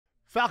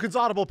Falcons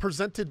Audible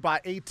presented by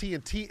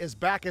AT&T is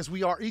back as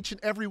we are each and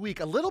every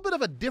week. A little bit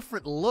of a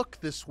different look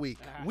this week.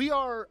 We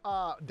are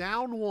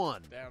down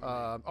one.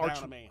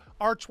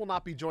 Arch will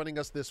not be joining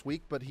us this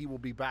week, but he will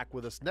be back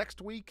with us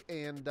next week.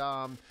 And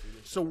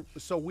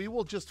so we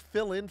will just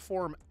fill in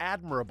for him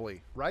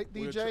admirably. Right,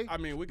 DJ?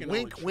 We can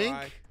wink, only try.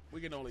 wink. We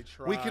can only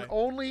try. We can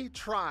only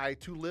try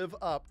to live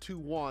up to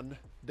one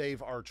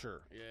Dave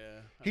Archer. Yeah.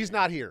 He's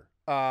not here.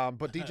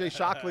 But DJ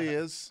Shockley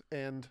is,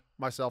 and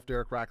myself,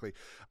 Derek Rackley.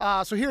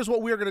 So here's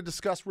what we're going to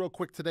discuss real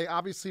quick today.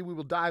 Obviously, we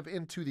will dive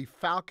into the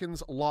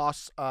Falcons'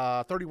 loss,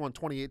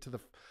 31-28 to the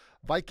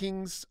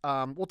Vikings.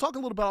 We'll talk a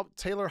little about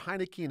Taylor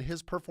Heinicke and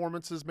his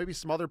performances, maybe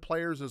some other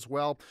players as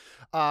well.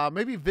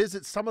 Maybe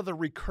visit some of the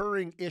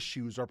recurring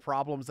issues or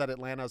problems that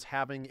Atlanta's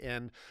having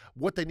and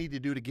what they need to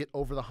do to get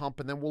over the hump.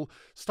 And then we'll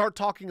start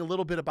talking a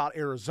little bit about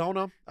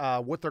Arizona,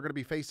 what they're going to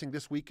be facing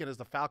this weekend as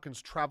the Falcons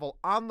travel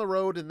on the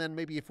road. And then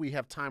maybe if we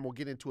have time, we'll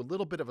get into a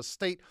little bit of a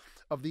state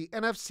of the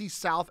NFC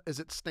South as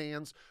it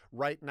stands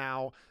right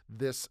now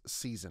this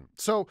season.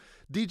 So,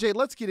 DJ,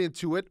 let's get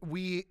into it.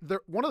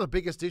 One of the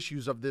biggest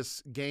issues of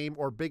this game,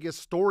 or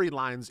biggest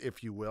storylines,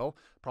 if you will,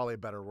 probably a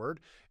better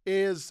word,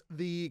 is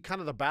the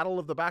kind of the battle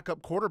of the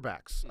backup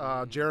quarterbacks.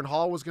 Jaren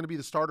Hall was going to be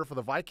the starter for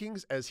the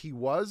Vikings, as he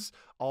was,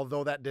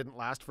 although that didn't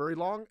last very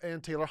long,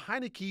 and Taylor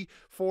Heinicke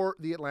for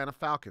the Atlanta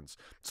Falcons.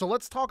 So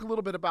let's talk a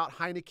little bit about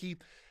Heinicke.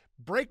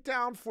 Break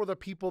down for the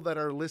people that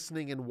are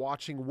listening and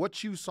watching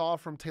what you saw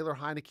from Taylor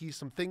Heinicke,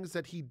 some things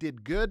that he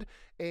did good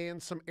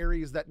and some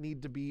areas that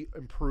need to be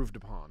improved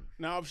upon.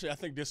 Now, obviously, I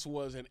think this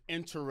was an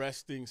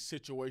interesting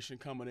situation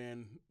coming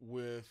in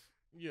with,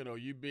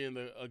 you being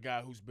a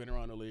guy who's been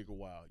around the league a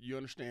while. You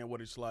understand what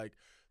it's like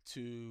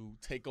to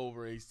take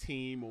over a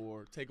team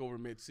or take over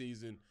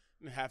midseason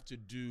and have to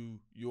do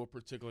your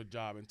particular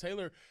job. And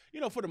Taylor,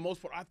 for the most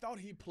part, I thought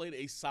he played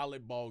a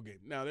solid ball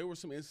game. Now, there were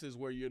some instances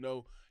where,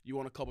 you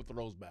want a couple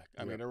throws back.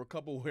 I mean, there were a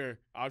couple where,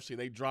 obviously,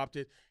 they dropped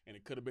it, and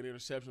it could have been an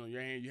interception on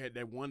your hand. You had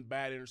that one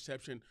bad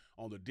interception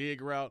on the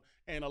dig route.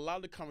 And a lot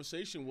of the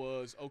conversation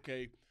was,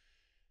 okay,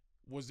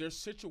 was there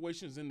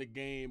situations in the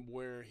game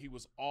where he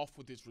was off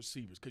with his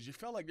receivers? Because you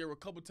felt like there were a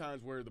couple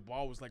times where the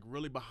ball was, like,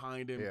 really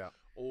behind him. Yeah.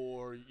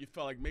 Or you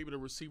felt like maybe the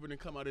receiver didn't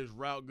come out his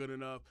route good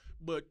enough.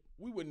 But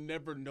we would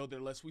never know that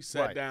unless we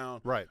sat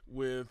down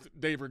with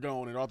Dave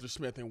Ragone and Arthur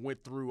Smith and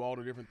went through all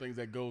the different things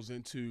that goes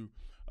into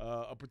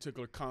a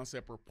particular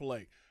concept or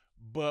play.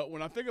 But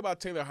when I think about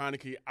Taylor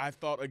Heinicke, I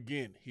thought,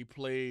 again, he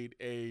played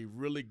a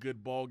really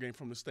good ball game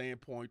from the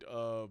standpoint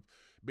of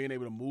being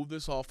able to move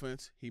this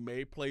offense. He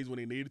made plays when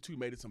he needed to,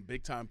 made some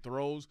big-time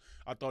throws.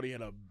 I thought he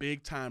had a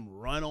big-time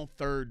run on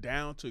third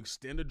down to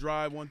extend a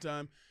drive one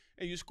time.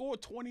 And you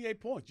scored 28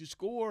 points. You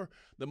score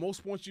the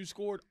most points you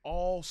scored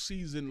all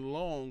season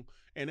long,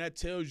 and that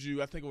tells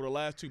you, I think, over the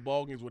last two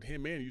ball games with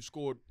him in, you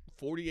scored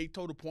 48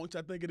 total points,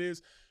 I think it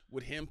is,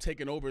 with him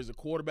taking over as a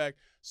quarterback.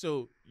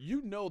 So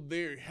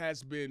there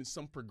has been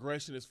some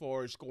progression as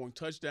far as scoring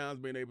touchdowns,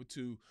 being able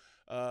to,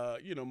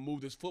 move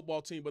this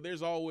football team. But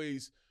there's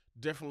always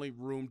definitely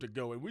room to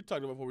go. And we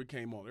talked about before we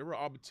came on, there were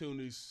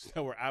opportunities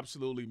that were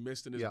absolutely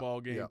missed in this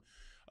ball game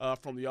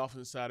from the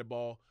offensive side of the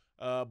ball.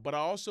 But I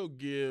also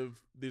give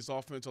this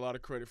offense a lot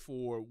of credit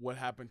for what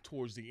happened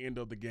towards the end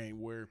of the game,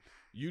 where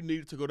you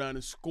needed to go down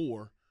and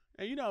score.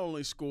 And you not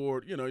only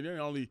scored, you didn't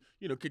only,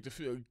 kick the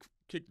field,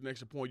 kick the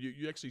extra point.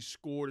 You actually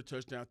scored a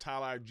touchdown.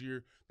 Tyler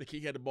Algier, I think he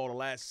had the ball the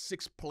last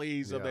 6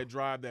 plays of that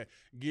drive that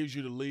gives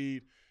you the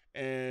lead.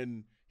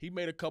 And he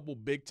made a couple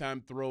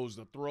big-time throws.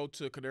 The throw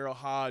to Kadero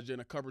Hodge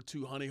and a cover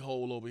 2 honey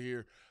hole over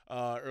here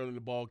early in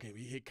the ball game.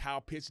 He hit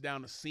Kyle Pitts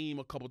down the seam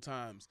a couple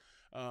times.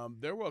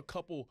 There were a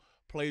couple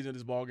plays in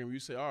this ball game where you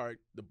say, all right,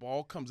 the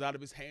ball comes out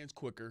of his hands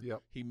quicker.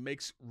 Yep. He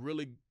makes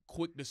really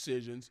quick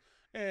decisions.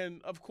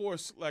 And, of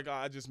course, like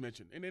I just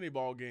mentioned, in any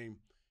ball game,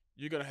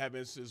 you're going to have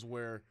instances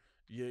where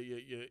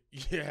you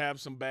have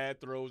some bad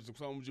throws,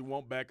 some you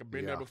want back. I've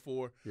been there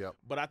before. Yep.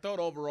 But I thought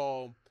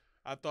overall,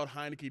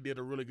 Heinicke did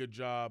a really good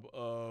job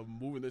of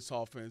moving this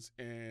offense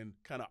and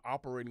kind of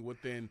operating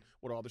within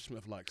what Arthur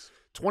Smith likes.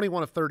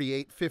 21 of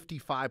 38,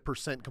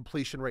 55%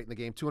 completion rate in the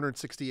game,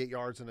 268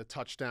 yards and a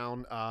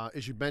touchdown.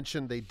 As you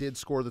mentioned, they did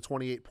score the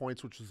 28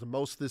 points, which was the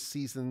most this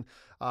season.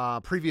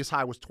 Previous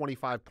high was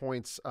 25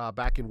 points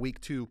back in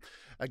week 2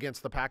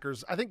 against the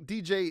Packers. I think,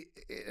 DJ,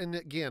 and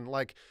again,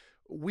 like,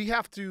 we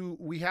have to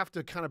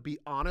kind of be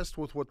honest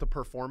with what the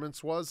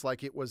performance was.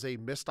 Like, it was a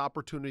missed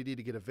opportunity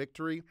to get a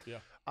victory. Yeah.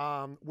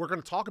 We're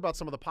going to talk about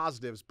some of the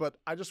positives, but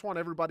I just want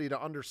everybody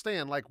to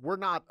understand, like, we're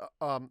not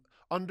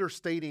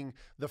understating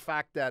the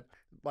fact that,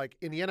 like,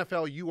 in the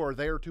NFL, you are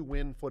there to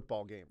win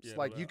football games. Yeah,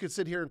 like, you could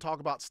sit here and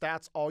talk about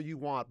stats all you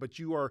want, but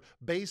you are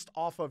based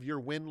off of your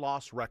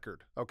win-loss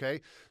record,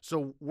 okay?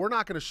 So we're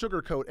not going to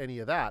sugarcoat any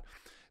of that.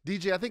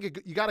 DJ, I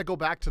think you got to go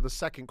back to the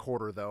second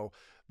quarter, though.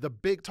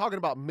 Talking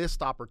about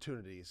missed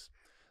opportunities.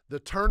 The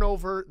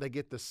turnover, they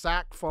get the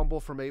sack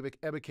fumble from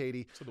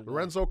Ebiketie.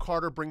 Lorenzo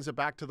Carter brings it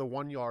back to the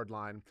 1-yard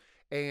line,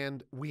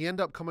 and we end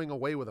up coming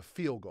away with a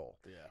field goal.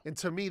 Yeah. And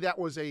to me, that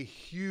was a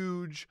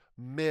huge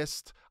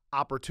missed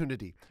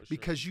opportunity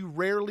because you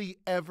rarely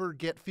ever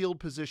get field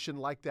position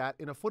like that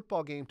in a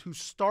football game to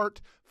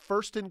start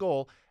first and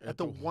goal at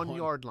the 1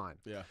 yard line.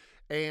 Yeah.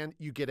 And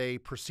you get a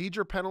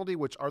procedure penalty,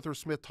 which Arthur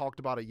Smith talked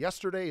about it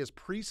yesterday, is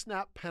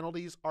pre-snap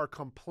penalties are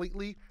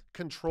completely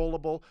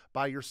controllable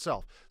by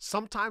yourself.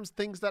 Sometimes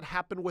things that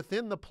happen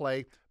within the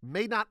play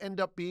may not end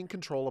up being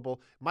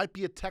controllable, might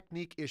be a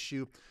technique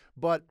issue,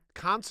 but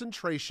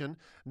concentration,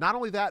 not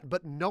only that,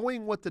 but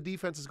knowing what the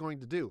defense is going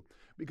to do.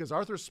 Because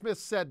Arthur Smith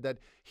said that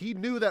he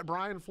knew that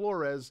Brian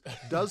Flores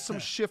does some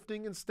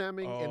shifting and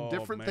stemming and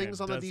different things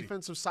on the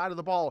defensive side of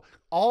the ball,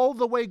 all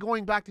the way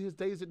going back to his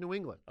days at New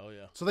England. Oh,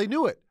 yeah. So they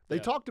knew it. They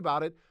talked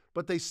about it,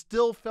 but they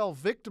still fell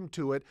victim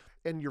to it.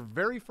 And your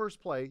very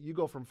first play, you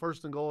go from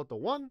first and goal at the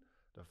 1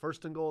 to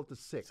first and goal at the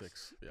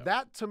 6. Yeah.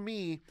 That, to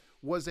me,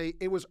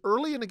 it was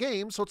early in the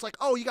game, so it's like,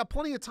 oh, you got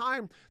plenty of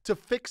time to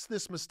fix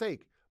this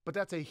mistake. But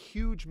that's a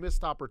huge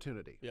missed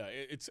opportunity. Yeah,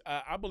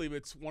 I believe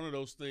it's one of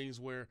those things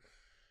where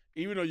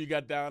even though you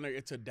got down there,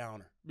 it's a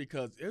downer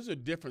because there's a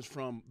difference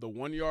from the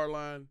 1 yard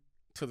line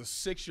to the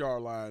 6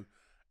 yard line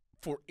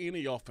for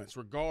any offense,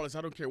 regardless.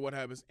 I don't care what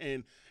happens.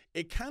 And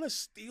it kind of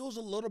steals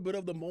a little bit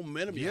of the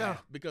momentum you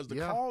have because the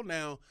call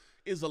now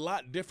is a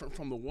lot different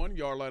from the 1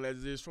 yard line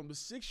as it is from the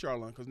 6 yard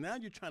line because now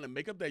you're trying to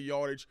make up that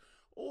yardage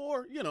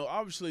or,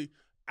 obviously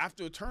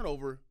after a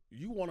turnover,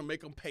 you want to make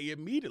them pay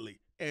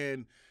immediately.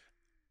 And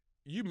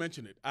you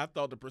mentioned it. I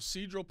thought the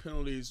procedural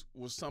penalties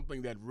was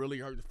something that really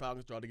hurt the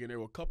Falcons throughout the game. There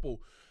were a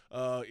couple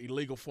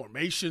illegal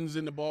formations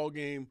in the ball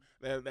game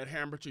that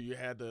hampered you. You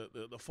had the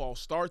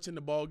false starts in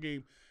the ball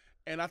game.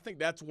 And I think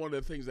that's one of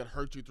the things that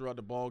hurt you throughout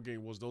the ball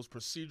game was those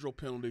procedural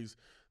penalties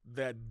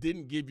that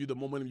didn't give you the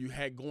momentum you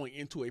had going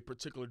into a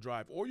particular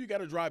drive. Or you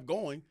got a drive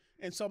going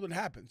and something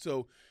happened.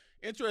 So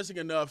interesting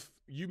enough,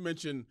 you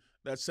mentioned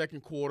that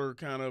second quarter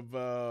kind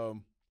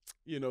of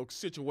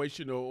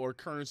situation or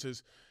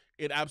occurrences.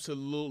 It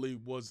absolutely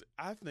was,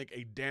 I think,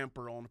 a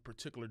damper on a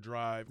particular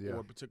drive or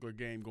a particular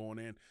game going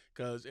in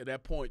because at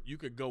that point you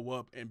could go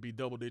up and be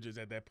double digits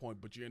at that point,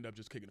 but you end up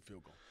just kicking a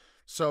field goal.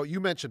 So you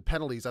mentioned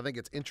penalties. I think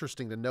it's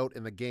interesting to note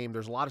in the game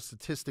there's a lot of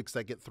statistics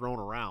that get thrown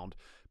around.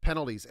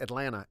 Penalties,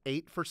 Atlanta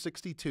 8 for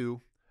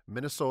 62,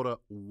 Minnesota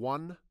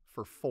 1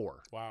 for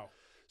 4. Wow.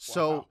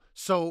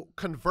 So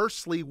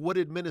conversely, what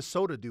did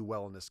Minnesota do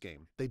well in this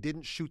game? They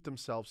didn't shoot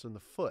themselves in the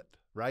foot,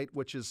 right?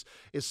 Which is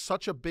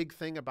such a big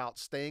thing about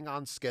staying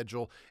on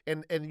schedule.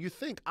 And you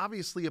think,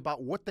 obviously,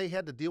 about what they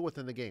had to deal with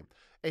in the game.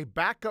 A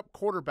backup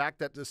quarterback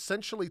that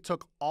essentially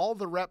took all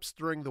the reps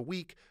during the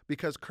week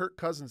because Kirk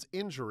Cousins'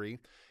 injury.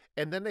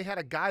 And then they had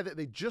a guy that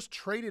they just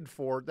traded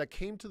for that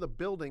came to the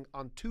building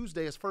on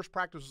Tuesday. His first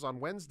practice was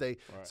on Wednesday.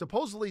 Right.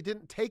 Supposedly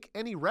didn't take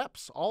any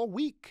reps all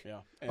week.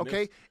 Yeah. And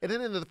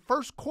then in the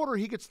first quarter,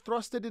 he gets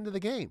thrusted into the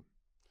game.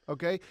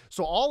 Okay.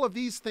 So all of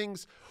these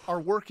things are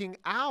working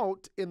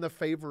out in the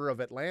favor of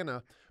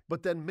Atlanta.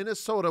 But then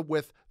Minnesota,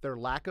 with their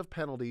lack of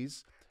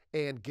penalties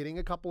and getting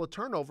a couple of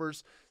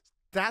turnovers,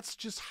 that's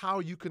just how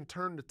you can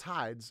turn the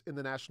tides in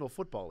the National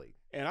Football League.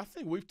 And I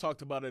think we've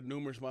talked about it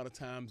numerous amount of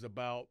times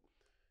about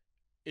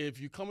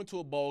if you come into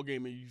a ball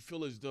game and you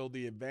feel as though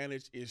the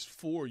advantage is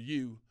for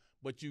you,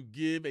 but you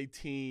give a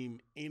team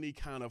any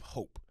kind of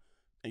hope.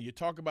 And you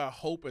talk about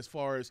hope as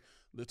far as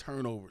the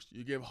turnovers.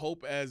 You give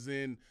hope as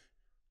in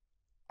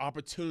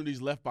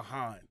opportunities left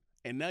behind.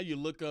 And now you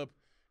look up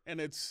and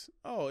it's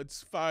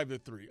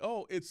 5-3.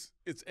 Oh, it's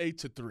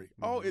 8-3. Mm-hmm.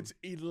 Oh, it's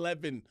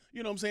 11.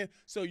 You know what I'm saying?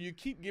 So you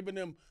keep giving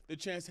them the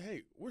chance,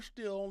 hey, we're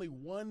still only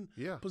one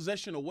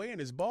possession away in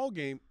this ball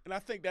game. And I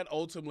think that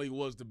ultimately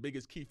was the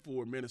biggest key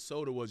for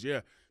Minnesota was,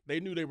 they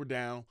knew they were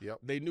down. Yep.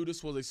 They knew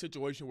this was a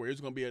situation where it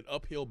was going to be an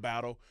uphill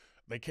battle.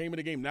 They came in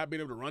the game not being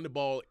able to run the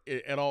ball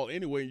at all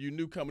anyway. You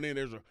knew coming in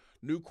there's a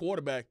new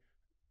quarterback.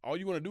 All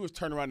you want to do is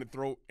turn around and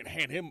throw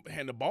and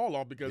hand the ball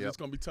off because it's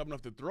going to be tough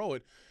enough to throw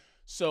it.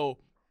 So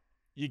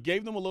you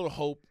gave them a little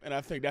hope, and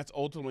I think that's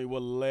ultimately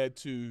what led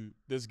to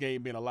this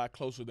game being a lot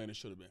closer than it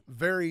should have been.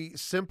 Very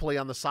simply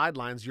on the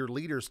sidelines, your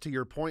leaders, to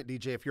your point,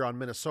 DJ, if you're on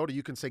Minnesota,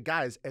 you can say,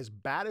 guys, as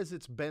bad as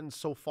it's been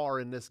so far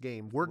in this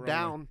game, we're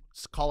down,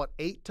 call it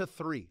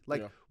 8-3.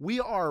 We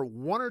are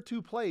one or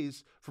two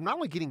plays from not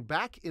only getting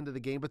back into the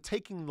game, but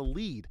taking the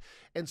lead.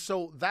 And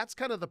so that's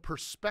kind of the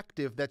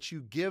perspective that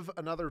you give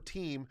another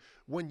team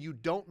when you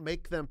don't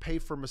make them pay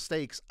for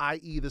mistakes,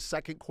 i.e. the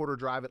second quarter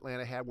drive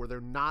Atlanta had where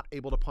they're not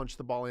able to punch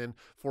the ball in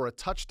for a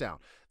touchdown.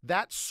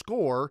 That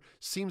score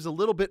seems a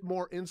little bit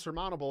more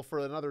insurmountable for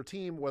another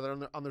team, whether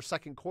on their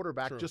second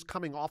quarterback, just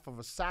coming off of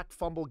a sack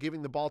fumble,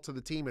 giving the ball to the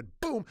team, and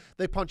boom,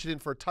 they punch it in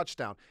for a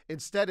touchdown.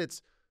 Instead,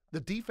 it's the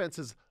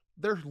defenses.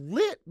 They're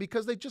lit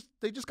because they just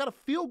got a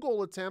field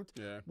goal attempt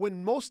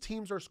when most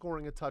teams are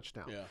scoring a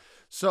touchdown. Yeah.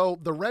 So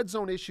the red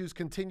zone issues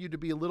continue to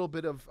be a little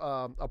bit of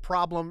a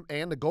problem,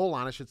 and the goal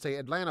line, I should say.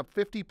 Atlanta,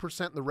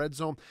 50% in the red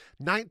zone,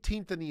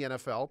 19th in the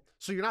NFL.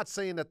 So you're not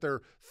saying that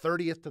they're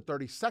 30th to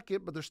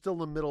 32nd, but they're still in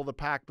the middle of the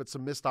pack, but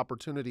some missed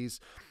opportunities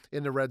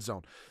in the red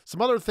zone.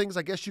 Some other things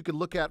I guess you could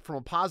look at from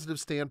a positive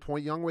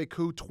standpoint. Younghoe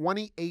Koo,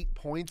 28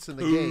 points in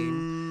the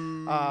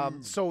game.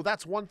 So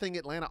that's one thing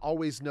Atlanta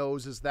always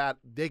knows is that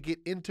they get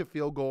into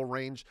field goal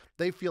range.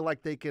 They feel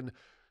like they can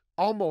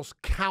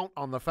almost count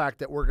on the fact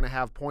that we're going to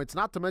have points,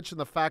 not to mention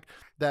the fact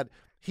that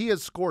he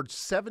has scored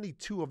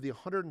 72 of the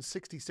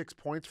 166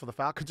 points for the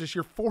Falcons this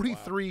year,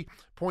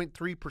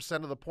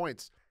 43.3% of the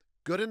points.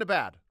 Good and a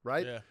bad,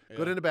 right? Yeah,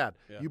 good and a bad.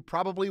 Yeah. You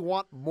probably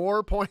want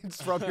more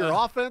points from your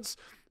offense,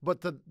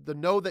 but the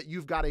know that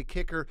you've got a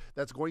kicker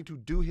that's going to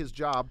do his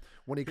job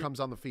when he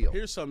comes on the field.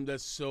 Here's something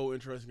that's so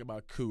interesting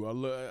about Koo.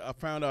 I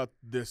found out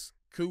this.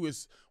 Koo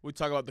is, we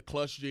talk about the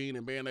clutch gene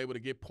and being able to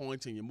get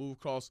points, and you move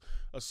across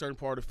a certain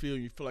part of the field,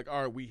 and you feel like,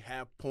 all right, we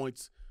have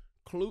points.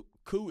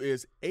 Koo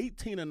is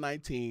 18 and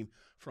 19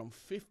 from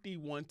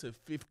 51 to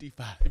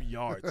 55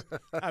 yards.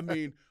 I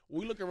mean,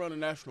 we look around the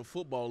National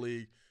Football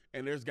League,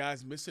 and there's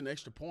guys missing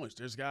extra points.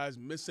 There's guys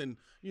missing,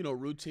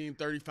 routine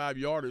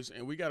 35-yarders,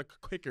 and we got a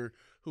kicker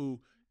who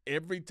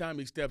every time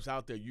he steps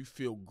out there, you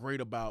feel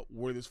great about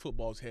where this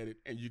football is headed,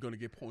 and you're going to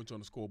get points on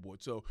the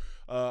scoreboard. So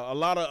a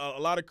lot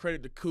of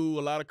credit to Koo,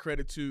 a lot of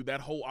credit to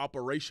that whole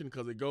operation,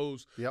 because it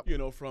goes,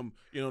 from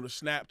the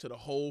snap to the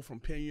hole,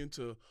 from Pinion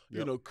to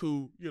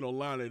Koo,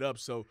 line it up.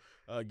 So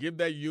give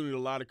that unit a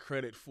lot of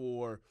credit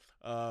for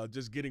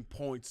just getting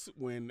points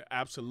when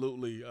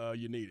absolutely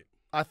you need it.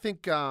 I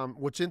think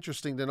what's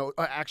interesting to know,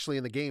 actually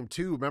in the game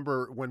too,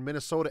 remember when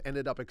Minnesota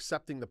ended up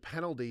accepting the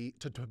penalty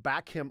to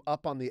back him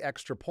up on the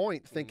extra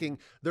point, thinking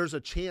there's a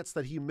chance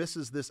that he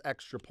misses this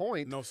extra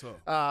point. No, sir.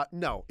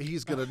 No,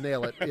 he's going to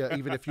nail it,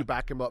 even if you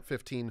back him up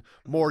 15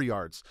 more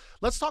yards.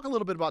 Let's talk a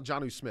little bit about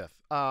Jonnu Smith,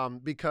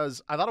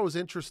 because I thought it was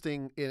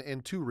interesting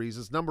in two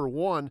reasons. Number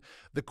one,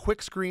 the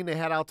quick screen they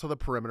had out to the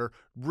perimeter,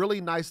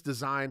 really nice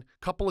design,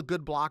 couple of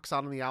good blocks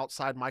out on the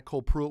outside.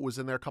 Michael Pruitt was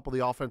in there, a couple of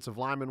the offensive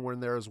linemen were in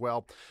there as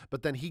well.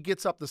 But then he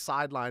gets up the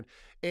sideline,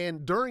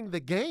 and during the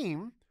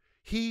game,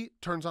 he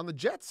turns on the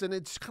jets, and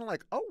it's kind of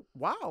like, oh,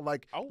 wow.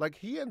 Like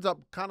he ends up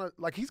kind of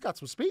like he's got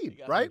some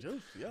speed, right? Some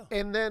juice, yeah.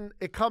 And then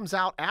it comes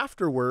out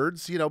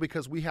afterwards,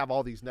 because we have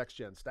all these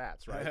next-gen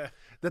stats, right?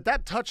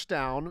 that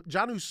touchdown,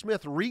 Jonnu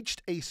Smith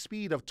reached a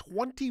speed of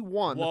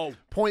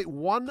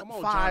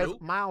 21.15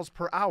 miles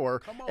per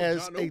hour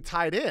as a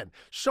tight end,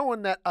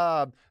 showing that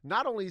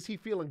not only is he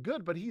feeling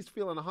good, but he's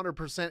feeling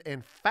 100%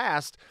 and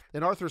fast.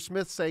 And Arthur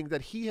Smith saying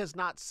that he has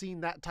not seen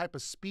that type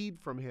of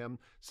speed from him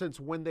since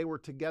when they were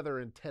together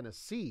in Tennessee.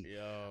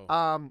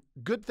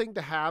 Good thing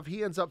to have.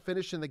 He ends up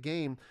finishing the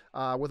game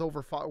with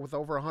over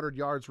 100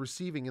 yards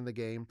receiving in the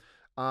game.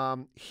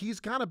 He's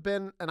kind of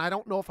been, and I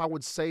don't know if I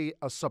would say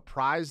a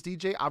surprise,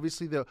 DJ.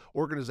 Obviously, the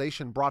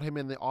organization brought him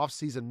in the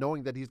offseason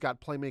knowing that he's got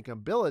playmaking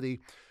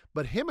ability,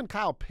 but him and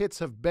Kyle Pitts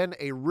have been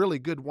a really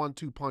good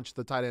 1-2 punch at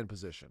the tight end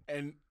position.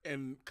 And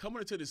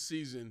coming into the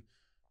season,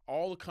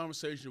 all the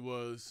conversation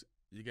was,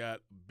 you got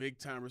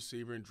big-time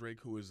receiver in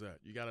Drake, who is that?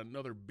 You got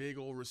another big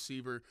old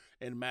receiver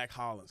in Mac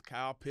Hollins.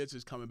 Kyle Pitts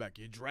is coming back.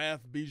 You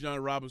draft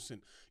Bijan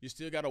Robinson. You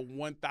still got a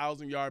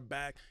 1,000-yard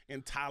back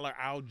in Tyler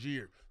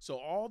Algier. So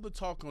all the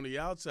talk on the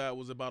outside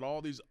was about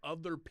all these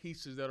other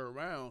pieces that are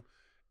around.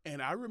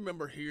 And I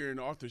remember hearing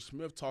Arthur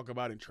Smith talk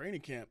about in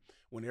training camp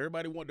when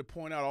everybody wanted to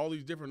point out all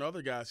these different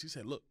other guys. He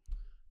said, look,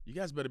 you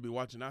guys better be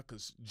watching out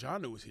because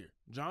Jonnu is here.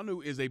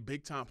 Jonnu is a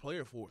big-time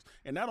player for us.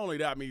 And not only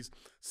that, I mean, he's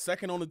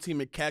second on the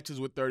team in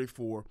catches with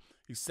 34.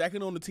 He's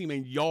second on the team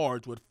in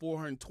yards with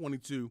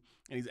 422,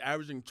 and he's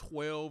averaging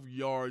 12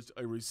 yards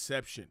a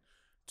reception.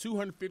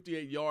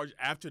 258 yards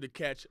after the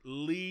catch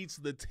leads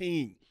the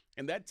team.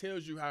 And that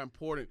tells you how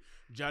important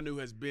Jonnu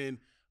has been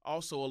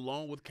also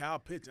along with Kyle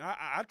Pitts.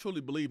 I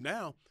truly believe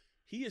now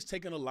he has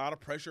taken a lot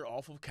of pressure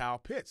off of Kyle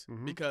Pitts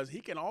because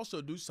he can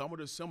also do some of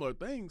the similar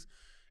things.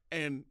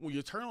 And when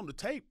you turn on the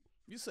tape,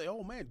 you say,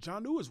 oh, man,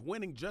 Jonnu is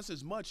winning just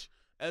as much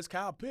as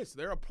Kyle Pitts.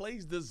 There are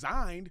plays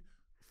designed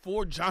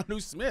for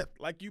Jonnu Smith.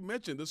 Like you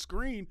mentioned, the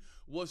screen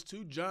was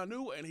to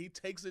Jonnu, and he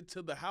takes it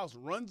to the house,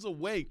 runs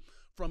away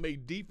from a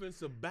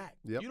defensive back.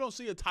 Yep. You don't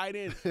see a tight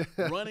end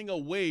running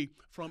away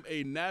from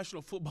a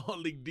National Football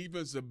League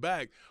defensive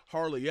back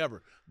hardly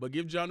ever. But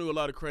give Jonnu a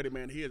lot of credit,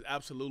 man. He has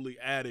absolutely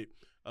added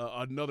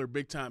another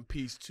big-time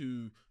piece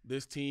to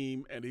this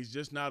team, and he's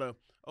just not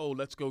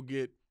let's go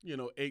get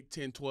 8,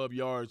 10, 12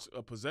 yards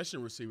of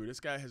possession receiver.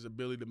 This guy has the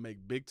ability to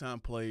make big-time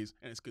plays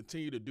and has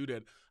continued to do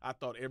that, I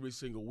thought, every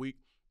single week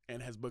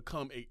and has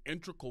become an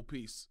integral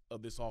piece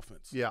of this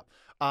offense. Yeah.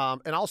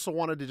 And also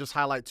wanted to just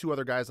highlight two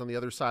other guys on the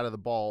other side of the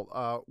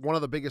ball. One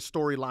of the biggest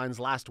storylines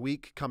last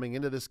week coming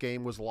into this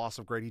game was the loss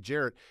of Grady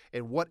Jarrett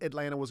and what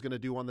Atlanta was going to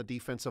do on the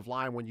defensive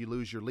line when you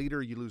lose your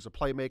leader, you lose a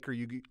playmaker,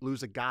 you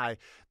lose a guy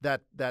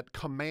that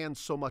commands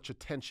so much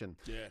attention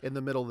in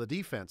the middle of the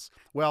defense.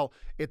 Well,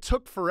 it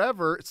took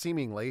forever,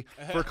 seemingly,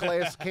 for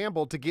Calais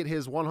Campbell to get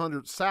his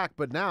 100th sack,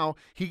 but now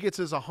he gets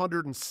his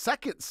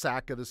 102nd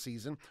sack of the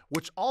season,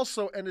 which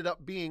also ended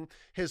up being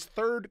his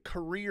third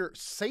career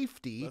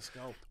safety,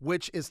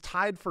 which is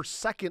tied for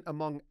second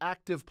among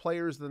active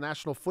players in the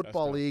National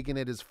Football League, and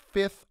it is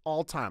fifth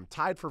all-time,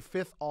 tied for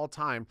fifth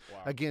all-time.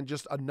 Wow. Again,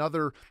 just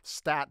another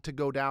stat to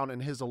go down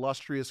in his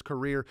illustrious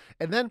career.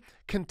 And then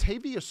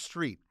Kentavious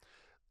Street,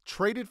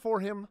 traded for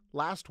him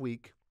last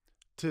week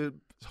to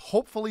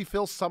hopefully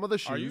fill some of the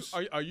shoes.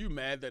 Are you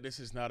mad that this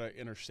is not an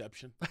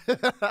interception?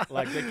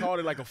 Like they called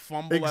it like a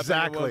fumble.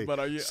 Exactly. I think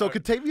it was, but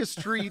Contavious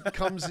Street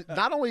comes.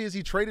 Not only is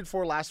he traded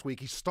for last week,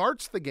 he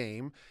starts the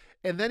game,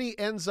 and then he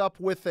ends up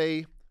with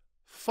a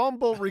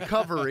fumble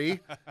recovery.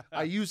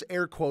 I use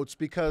air quotes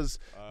because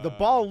the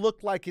ball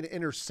looked like an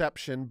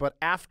interception, but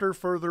after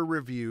further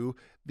review,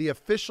 the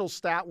official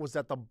stat was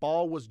that the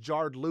ball was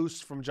jarred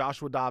loose from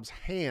Joshua Dobbs'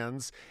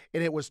 hands,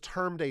 and it was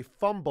termed a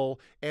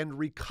fumble and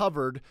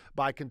recovered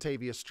by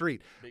Contavious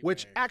Street,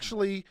 which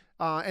actually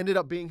ended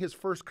up being his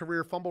first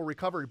career fumble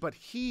recovery, but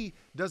he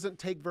doesn't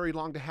take very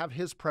long to have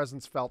his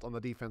presence felt on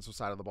the defensive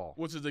side of the ball.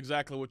 Which is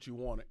exactly what you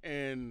wanted.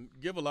 And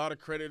give a lot of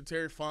credit to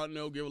Terry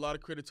Fontenot, give a lot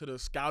of credit to the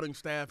scouting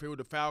staff here with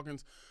the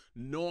Falcons,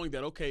 knowing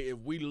that, okay, if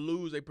we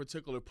lose a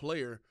particular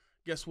player,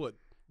 guess what?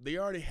 They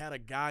already had a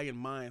guy in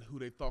mind who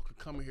they thought could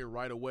come in here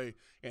right away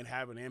and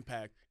have an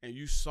impact, and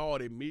you saw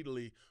it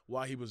immediately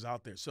while he was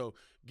out there. So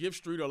give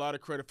Street a lot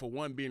of credit for,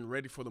 one, being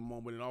ready for the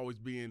moment and always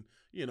being,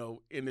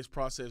 in this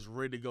process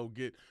ready to go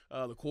get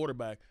the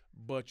quarterback.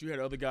 But you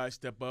had other guys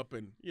step up,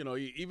 and,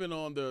 even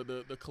on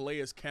the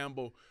Calais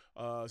Campbell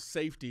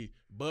safety,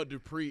 Bud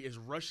Dupree is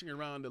rushing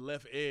around the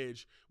left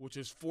edge, which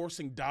is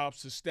forcing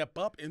Dobbs to step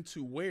up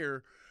into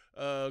where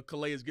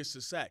Calais gets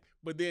the sack.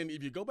 But then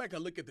if you go back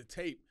and look at the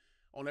tape,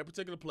 on that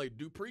particular play,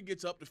 Dupree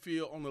gets up the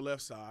field on the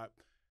left side,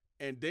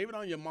 and David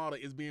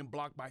Onyemata is being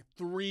blocked by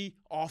 3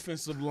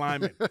 offensive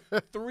linemen.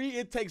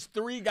 It takes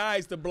 3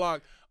 guys to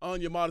block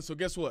Onyemata. So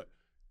guess what?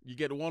 You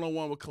get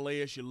one-on-one with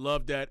Calais. You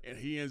love that, and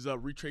he ends up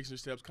retracing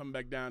steps, coming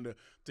back down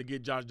to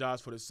get Josh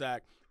Dobbs for the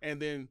sack. And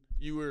then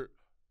you were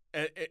 –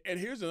 and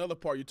here's another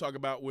part you talk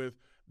about with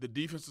the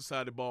defensive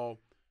side of the ball.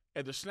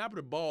 At the snap of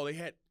the ball, they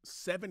had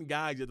 7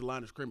 guys at the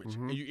line of scrimmage,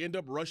 and you end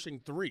up rushing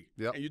 3.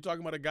 Yep. And you're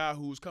talking about a guy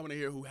who's coming in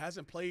here who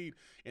hasn't played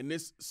in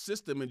this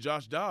system, and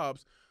Josh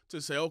Dobbs,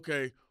 to say,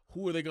 okay,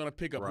 who are they going to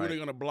pick up? Who are they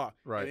going to block?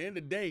 Right. At the end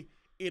of the day,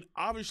 it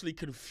obviously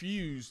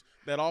confused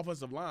that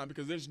offensive line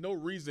because there's no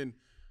reason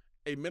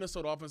a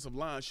Minnesota offensive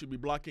line should be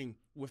blocking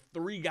with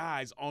 3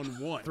 guys on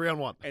 1. 3 on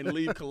 1. And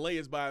leave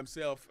Calais by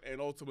himself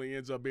and ultimately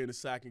ends up being a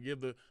sack, and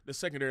give the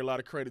secondary a lot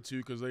of credit, too,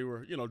 because they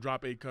were,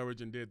 drop 8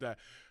 coverage and did that.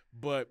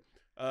 But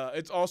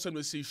it's awesome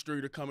to see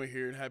Streeter come in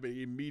here and have an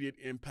immediate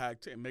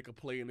impact and make a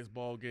play in this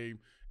ball game.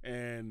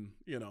 And,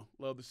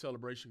 love the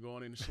celebration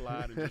going in the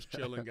slide and just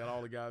chilling, got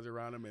all the guys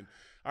around him. And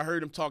I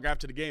heard him talk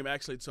after the game,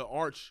 actually, to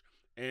Arch,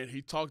 and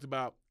he talked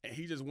about – and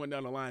he just went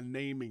down the line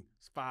naming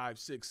 5,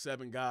 6,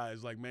 7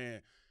 guys. Like,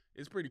 man,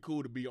 it's pretty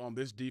cool to be on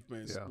this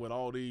defense with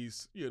all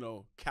these,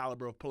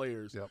 caliber of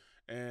players. Yep.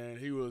 And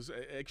he was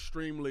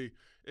extremely,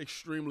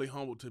 extremely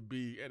humbled to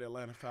be an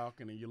Atlanta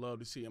Falcon, and you love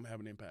to see him have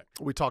an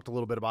impact. We talked a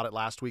little bit about it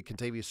last week.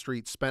 Contavious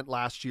Street spent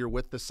last year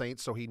with the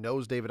Saints, so he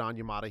knows David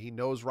Onyemata. He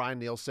knows Ryan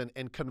Nielsen,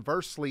 and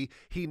conversely,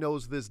 he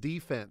knows this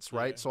defense,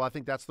 right? So I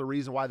think that's the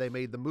reason why they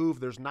made the move.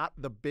 There's not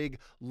the big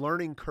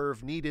learning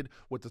curve needed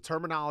with the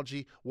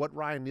terminology, what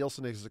Ryan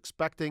Nielsen is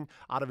expecting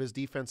out of his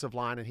defensive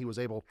line, and he was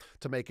able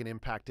to make an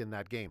impact in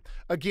that game.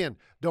 Again,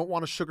 don't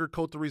want to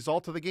sugarcoat the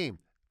result of the game.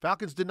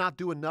 Falcons did not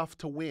do enough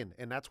to win,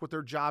 and that's what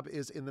their job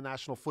is in the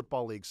National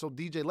Football League. So,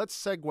 DJ, let's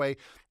segue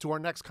to our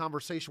next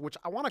conversation, which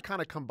I want to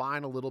kind of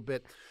combine a little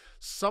bit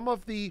some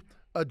of the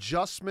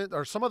adjustment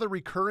or some of the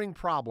recurring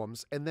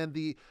problems and then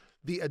the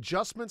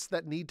adjustments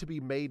that need to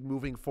be made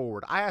moving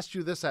forward. I asked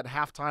you this at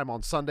halftime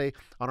on Sunday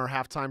on our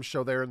halftime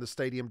show there in the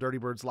stadium, Dirty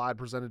Birds Live,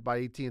 presented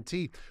by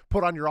AT&T.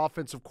 Put on your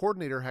offensive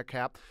coordinator hat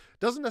cap.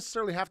 Doesn't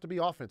necessarily have to be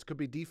offense, could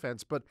be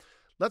defense, but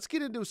let's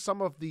get into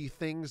some of the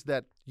things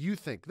that you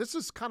think. This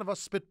is kind of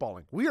us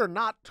spitballing. We are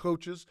not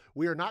coaches.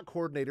 We are not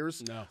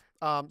coordinators.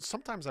 No.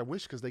 Sometimes I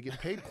wish because they get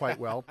paid quite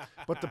well,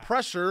 but the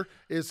pressure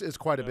is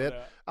quite a bit.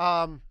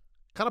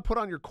 Kind of put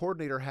on your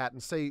coordinator hat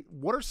and say,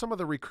 what are some of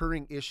the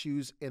recurring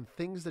issues and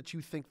things that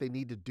you think they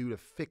need to do to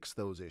fix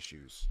those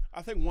issues?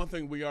 I think one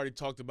thing we already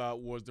talked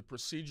about was the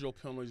procedural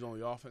penalties on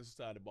the offensive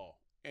side of the ball.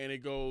 And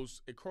it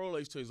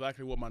correlates to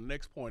exactly what my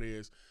next point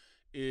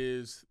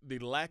is the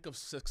lack of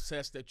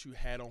success that you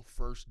had on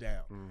first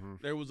down. Mm-hmm.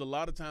 There was a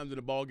lot of times in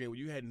the ball game where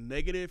you had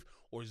negative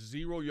or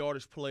 0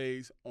 yardage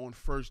plays on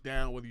first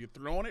down, whether you're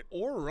throwing it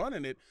or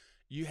running it.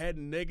 You had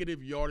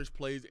negative yardage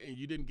plays, and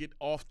you didn't get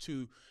off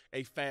to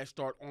a fast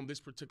start on this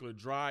particular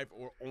drive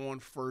or on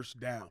first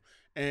down.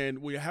 And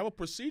we have a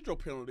procedural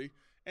penalty,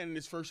 and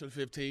it's 1st and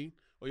 15,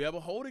 or you have a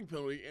holding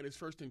penalty, and it's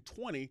 1st and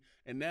 20,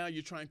 and now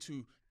you're trying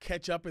to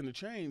catch up in the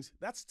chains.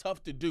 That's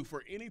tough to do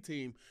for any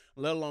team,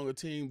 let alone a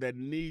team that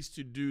needs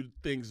to do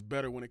things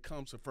better when it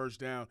comes to first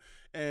down.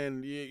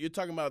 And you're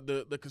talking about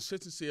the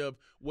consistency of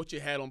what you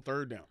had on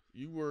third down.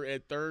 You were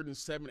at 3rd and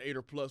 7, 8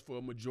 or plus for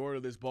a majority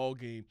of this ball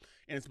game,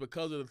 and it's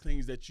because of the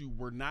things that you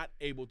were not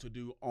able to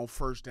do on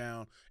first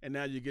down. And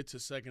now you get to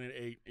 2nd and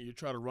 8, and you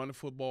try to run the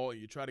football,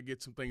 and you try to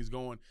get some things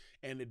going,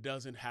 and it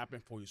doesn't happen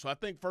for you. So I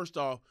think, first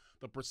off,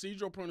 the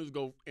procedural penalties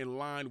go in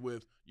line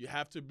with you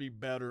have to be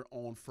better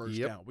on first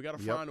down. We got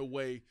to find a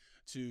way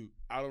to,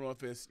 I don't know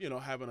if it's,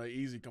 having an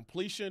easy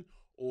completion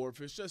or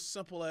if it's just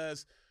simple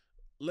as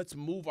let's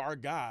move our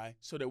guy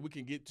so that we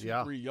can get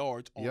 2-3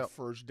 yards on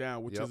first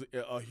down, which is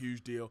a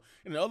huge deal.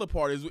 And the other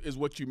part is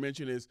what you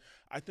mentioned is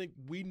I think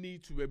we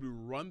need to maybe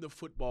run the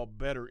football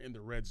better in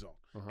the red zone.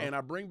 And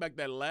I bring back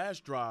that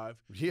last drive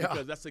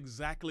because that's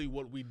exactly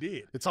what we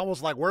did. It's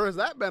almost like, where has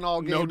that been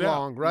all game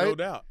long, right? No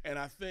doubt. And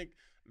I think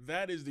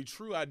that is the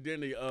true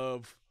identity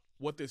of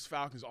what this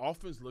Falcons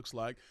offense looks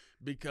like,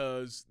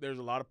 because there's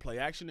a lot of play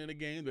action in the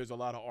game. There's a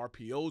lot of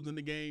RPOs in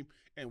the game.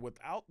 And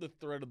without the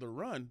threat of the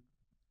run,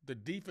 the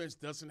defense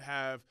doesn't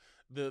have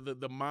the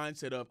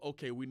mindset of,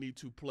 okay, we need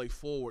to play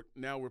forward.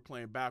 Now we're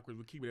playing backwards.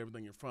 We're keeping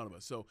everything in front of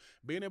us. So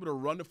being able to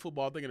run the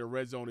football, I think in the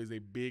red zone is a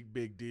big,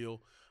 big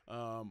deal.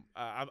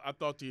 I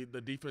thought the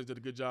defense did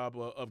a good job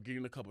of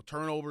getting a couple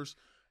turnovers.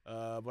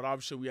 But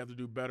obviously we have to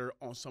do better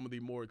on some of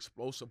the more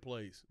explosive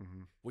plays.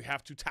 We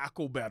have to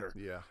tackle better.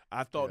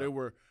 I thought there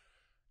were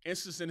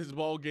instances in his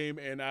ball game,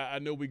 and I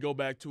know we go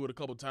back to it a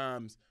couple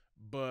times,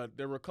 but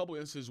there were a couple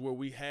instances where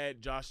we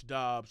had Josh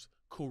Dobbs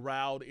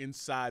corralled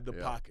inside the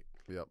pocket.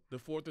 The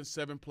 4th and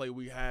 7 play,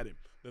 we had him.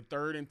 The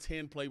 3rd and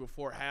 10 play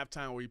before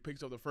halftime where he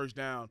picks up the first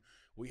down,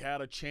 we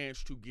had a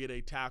chance to get a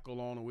tackle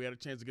on him. We had a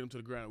chance to get him to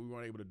the ground. We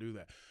weren't able to do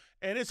that.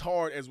 And it's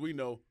hard, as we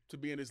know, to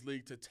be in this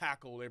league to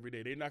tackle every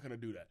day. They're not going to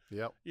do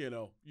that. You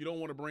know, you don't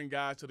want to bring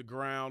guys to the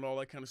ground, all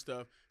that kind of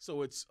stuff.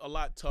 So it's a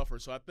lot tougher.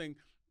 So I think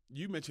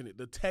you mentioned it,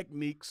 the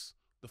techniques,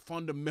 the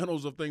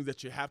fundamentals of things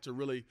that you have to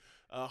really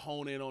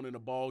hone in on in a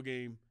ball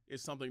game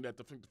is something that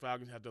the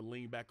Falcons have to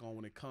lean back on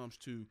when it comes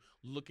to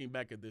looking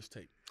back at this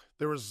tape.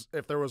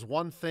 If there was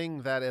one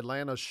thing that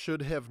Atlanta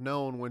should have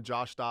known when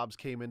Josh Dobbs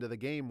came into the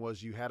game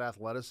was you had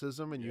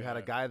athleticism and you had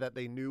a guy that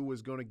they knew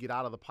was going to get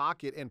out of the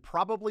pocket, and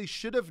probably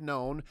should have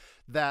known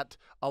that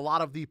a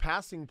lot of the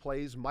passing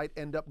plays might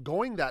end up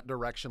going that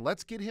direction.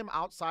 Let's get him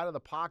outside of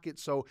the pocket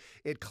so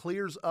it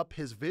clears up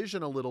his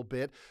vision a little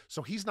bit,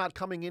 so he's not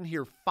coming in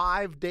here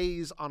 5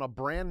 days on a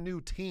brand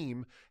new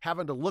team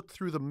having to look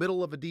through the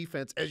middle of a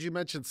defense, as you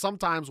mentioned,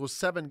 sometimes with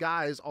 7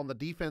 guys on the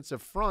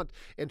defensive front,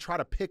 and try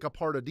to pick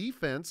apart a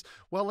defense.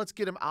 Well, let's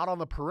get him out on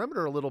the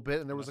perimeter a little bit,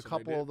 and there was a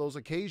couple of those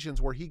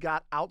occasions where he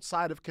got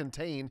outside of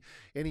contain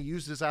and he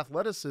used his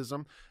athleticism.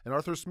 And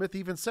Arthur Smith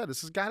even said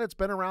this is a guy that's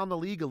been around the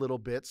league a little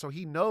bit, so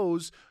he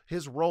knows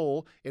his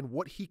role and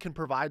what he can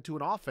provide to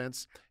an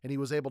offense, and he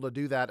was able to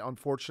do that,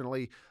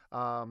 unfortunately,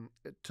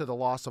 to the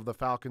loss of the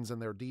Falcons and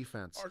their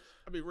defense.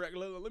 I mean, Rick,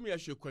 let me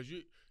ask you a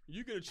question.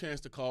 You get a chance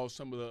to call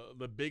some of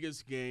the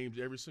biggest games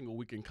every single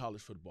week in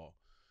college football,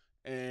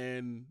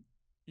 and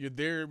you're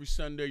there every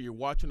Sunday. You're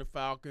watching the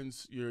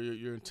Falcons.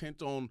 You're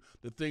intent on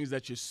the things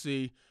that you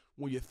see.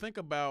 When you think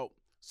about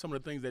some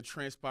of the things that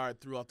transpired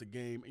throughout the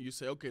game, and you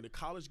say, okay, the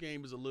college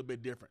game is a little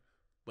bit different.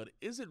 But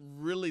is it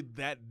really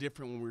that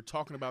different when we're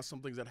talking about some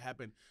things that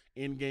happen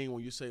in game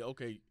when you say,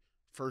 okay,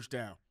 first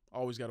down,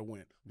 always got to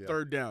win.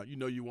 Third down, you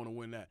know you want to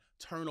win that.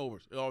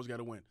 Turnovers, you always got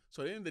to win.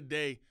 So at the end of the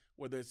day,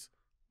 whether it's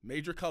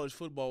major college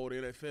football or the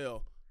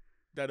NFL,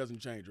 that doesn't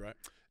change, right?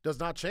 Does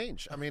not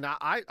change. I mean,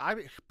 I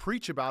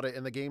preach about it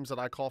in the games that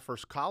I call for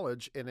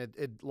college, and a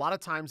lot of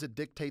times it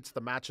dictates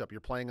the matchup.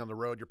 You're playing on the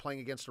road. You're playing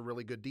against a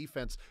really good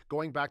defense.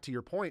 Going back to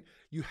your point,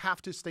 you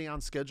have to stay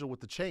on schedule with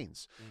the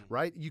chains,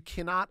 right? You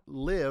cannot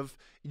win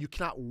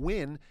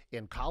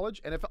in college,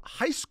 and if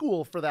high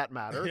school for that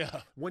matter,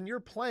 when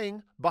you're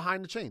playing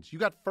behind the chains. You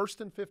got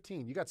 1st and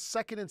 15. You got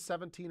 2nd and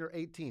 17 or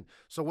 18.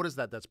 So what is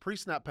that? That's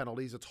pre-snap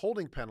penalties. It's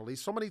holding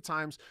penalties. So many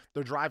times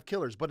they're drive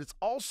killers, but it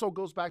also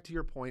goes back to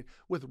your point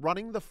with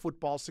running the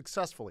football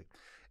successfully.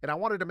 And I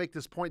wanted to make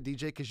this point,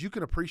 DJ, because you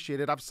can appreciate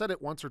it. I've said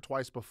it once or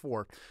twice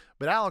before,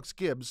 but Alex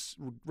Gibbs,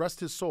 rest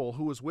his soul,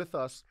 who was with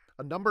us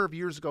a number of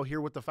years ago here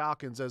with the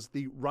Falcons as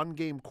the run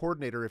game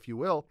coordinator, if you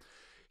will,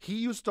 he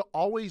used to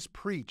always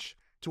preach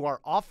to our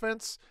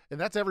offense, and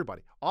that's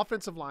everybody,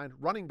 offensive line,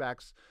 running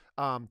backs,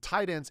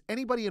 tight ends,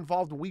 anybody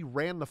involved when we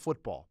ran the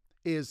football,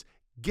 is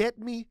get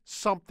me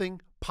something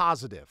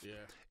positive.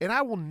 And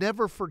I will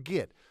never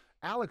forget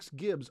Alex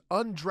Gibbs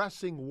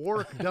undressing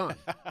Warrick Dunn,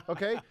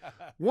 okay?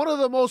 One of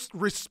the most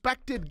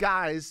respected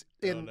guys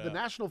in the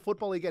National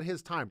Football League at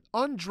his time,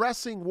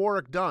 undressing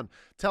Warrick Dunn,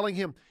 telling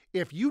him,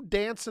 if you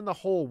dance in the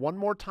hole one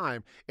more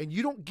time and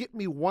you don't get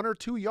me 1 or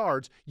 2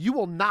 yards, you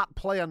will not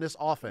play on this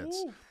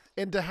offense. Ooh.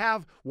 And to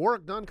have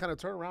Warrick Dunn kind of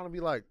turn around and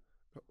be like,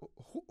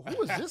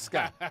 who is this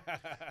guy?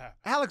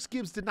 Alex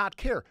Gibbs did not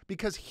care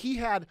because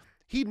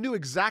he knew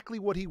exactly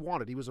what he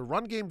wanted. He was a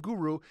run game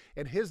guru,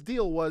 and his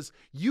deal was,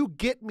 you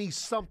get me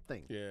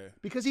something.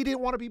 Because he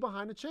didn't want to be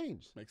behind the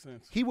chains. Makes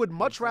sense. He would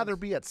much rather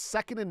be at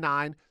 2nd and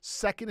 9,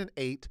 2nd and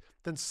 8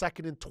 than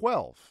 2nd and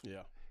 12.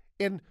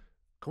 And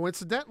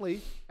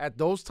coincidentally, at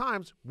those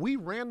times, we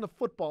ran the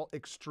football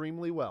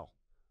extremely well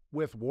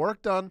with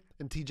Warrick Dunn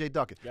and T.J.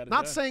 Duckett.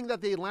 Not saying that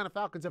the Atlanta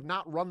Falcons have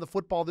not run the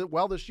football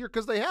well this year,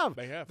 because they have.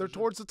 They're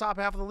towards the top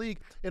half of the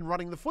league in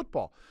running the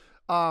football.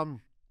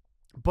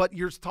 But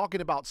you're talking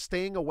about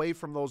staying away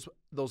from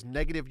those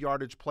negative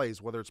yardage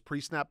plays, whether it's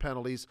pre-snap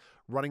penalties,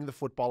 running the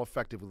football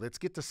effectively. Let's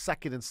get to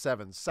 2nd and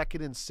 7,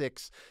 2nd and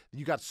 6.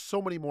 You got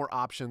so many more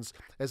options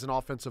as an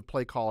offensive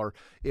play caller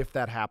if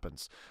that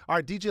happens. All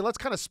right, DJ, let's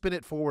kind of spin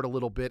it forward a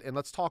little bit, and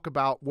let's talk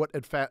about what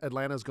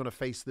Atlanta is going to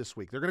face this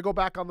week. They're going to go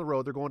back on the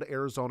road. They're going to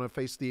Arizona and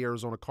face the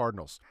Arizona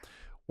Cardinals.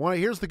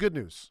 Here's the good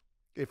news.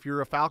 If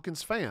you're a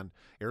Falcons fan,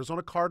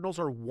 Arizona Cardinals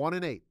are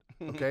 1-8.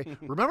 Okay,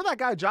 remember that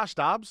guy Josh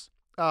Dobbs?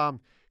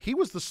 He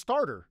was the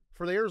starter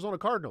for the Arizona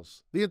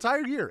Cardinals the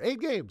entire year, 8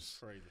 games.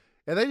 Crazy.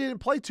 And they didn't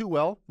play too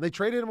well. They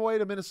traded him away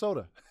to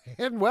Minnesota.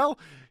 And, well,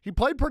 he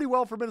played pretty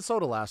well for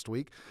Minnesota last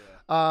week.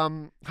 Yeah.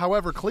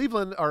 However,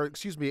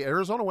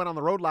 Arizona went on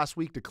the road last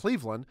week to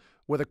Cleveland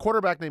with a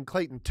quarterback named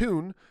Clayton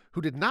Tune,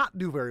 who did not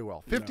do very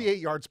well. 58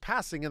 yards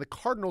passing, and the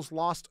Cardinals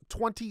lost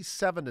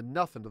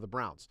 27-0 to the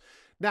Browns.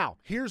 Now,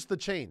 here's the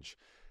change.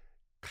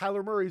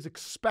 Kyler Murray is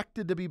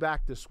expected to be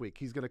back this week.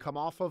 He's going to come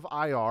off of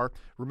IR.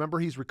 Remember,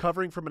 he's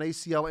recovering from an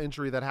ACL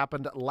injury that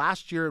happened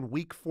last year in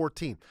Week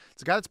 14.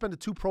 It's a guy that's been to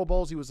 2 Pro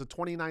Bowls. He was the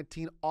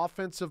 2019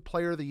 Offensive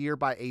Player of the Year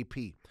by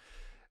AP.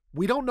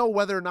 We don't know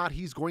whether or not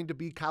he's going to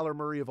be Kyler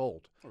Murray of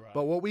old. Right.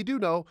 But what we do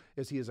know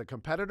is he is a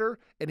competitor,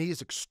 and he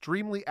is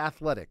extremely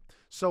athletic.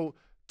 So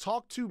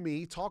talk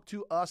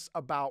to us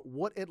about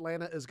what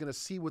Atlanta is going to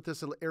see with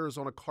this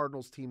Arizona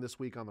Cardinals team this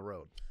week on the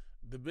road.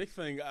 The big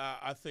thing,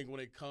 I think, when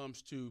it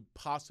comes to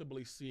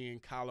possibly seeing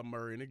Kyler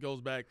Murray, and it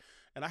goes back,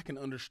 and I can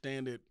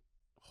understand it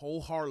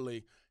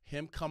wholeheartedly,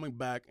 him coming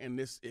back, and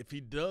if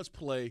he does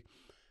play,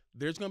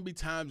 there's going to be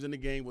times in the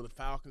game where the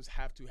Falcons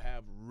have to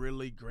have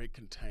really great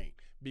contain.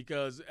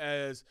 Because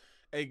as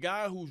a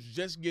guy who's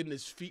just getting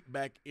his feet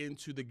back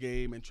into the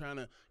game and trying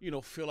to,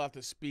 fill out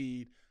the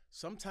speed,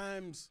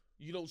 sometimes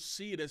you don't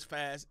see it as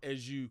fast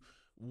as you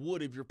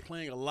would if you're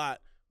playing a lot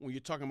when you're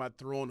talking about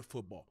throwing the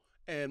football.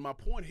 And my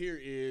point here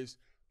is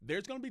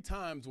there's going to be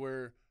times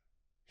where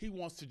he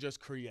wants to just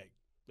create.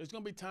 There's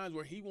going to be times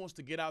where he wants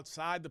to get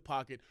outside the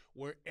pocket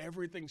where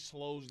everything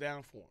slows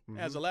down for him. Mm-hmm.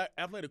 As an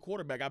athletic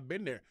quarterback, I've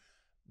been there.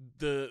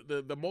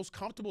 The most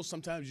comfortable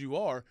sometimes you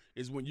are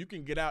is when you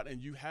can get out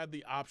and you have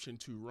the option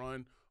to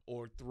run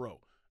or throw.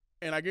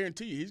 And I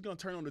guarantee you he's going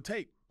to turn on the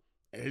tape,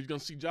 and he's going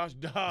to see Josh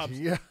Dobbs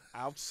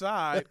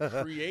outside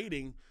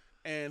creating,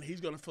 and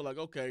he's going to feel like,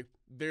 okay,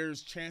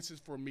 there's chances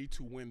for me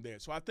to win there.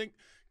 So I think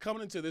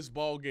coming into this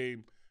ball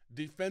game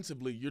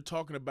defensively, you're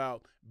talking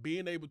about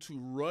being able to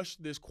rush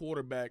this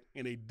quarterback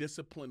in a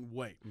disciplined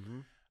way. Mm-hmm.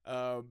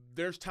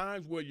 There's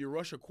times where you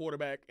rush a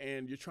quarterback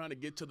and you're trying to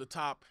get to the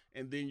top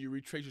and then you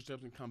retrace your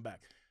steps and come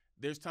back.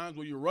 There's times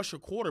where you rush a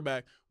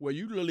quarterback where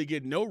you literally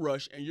get no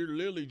rush and you're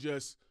literally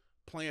just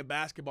playing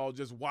basketball,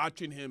 just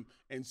watching him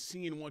and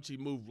seeing once he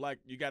moves. Like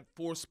you got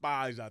 4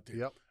 spies out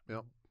there.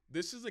 Yep.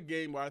 This is a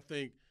game where I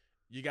think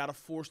you got to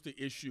force the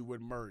issue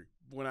with Murray.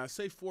 When I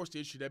say force the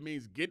issue, that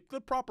means get the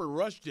proper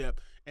rush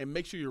depth and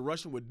make sure you're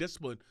rushing with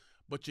discipline,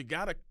 but you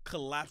got to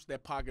collapse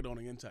that pocket on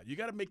the inside. You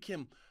got to make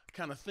him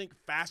kind of think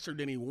faster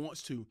than he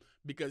wants to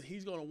because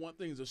he's going to want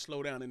things to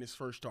slow down in his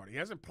first start. He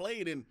hasn't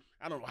played in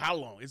I don't know how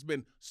long. It's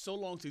been so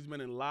long since he's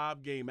been in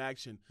live game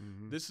action.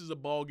 Mm-hmm. This is a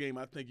ball game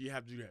I think you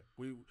have to do that.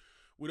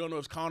 We don't know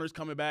if Connor's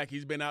coming back.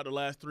 He's been out the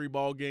last 3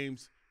 ball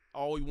games.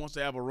 All he wants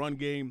to have a run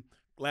game.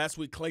 Last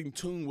week, Clayton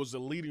Tune was the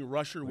leading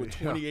rusher with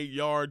 28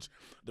 yards.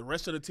 The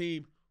rest of the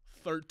team,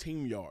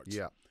 13 yards.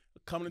 Yeah.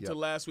 Coming into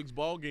last week's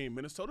ball game,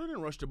 Minnesota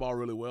didn't rush the ball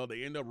really well.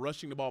 They end up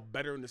rushing the ball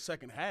better in the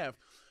second half.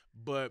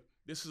 But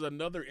this is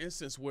another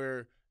instance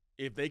where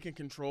if they can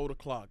control the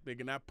clock, they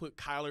cannot put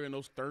Kyler in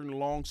those 3rd and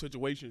long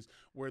situations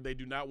where they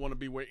do not want to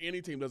be, where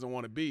any team doesn't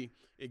want to be.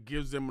 It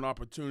gives them an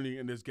opportunity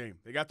in this game.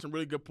 They got some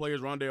really good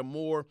players. Rondale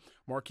Moore,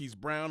 Marquise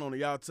Brown on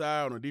the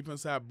outside. On the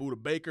defense side, Buda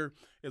Baker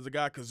is a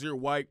guy. Kazir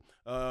White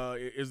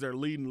is their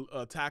leading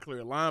tackler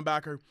and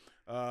linebacker.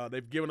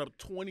 They've given up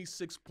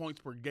 26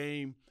 points per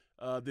game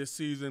this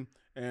season,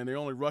 and they're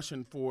only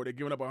rushing they're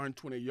giving up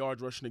 128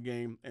 yards rushing the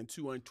game and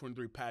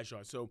 223 pass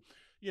yards. So,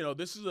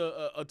 this is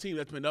a team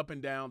that's been up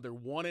and down. They're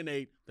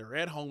 1-8. They're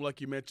at home,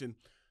 like you mentioned.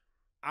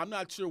 I'm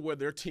not sure where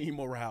their team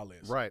morale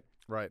is. Right.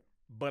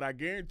 But I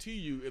guarantee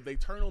you, if they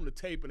turn on the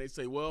tape and they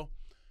say, well,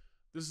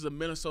 this is a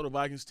Minnesota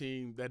Vikings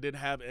team that didn't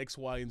have X,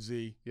 Y, and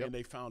Z, and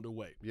they found a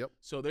way. Yep.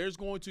 So there's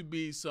going to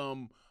be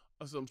some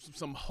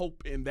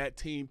hope in that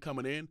team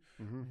coming in.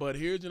 Mm-hmm. But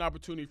here's an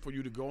opportunity for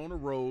you to go on the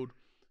road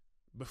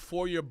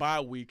before your bye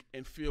week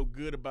and feel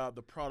good about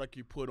the product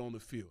you put on the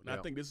field. And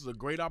I think this is a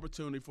great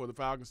opportunity for the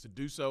Falcons to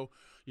do so.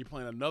 You're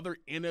playing another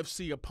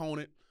NFC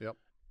opponent,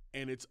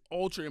 and it's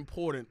ultra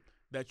important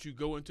that you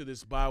go into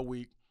this bye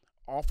week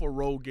off a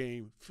road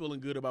game feeling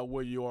good about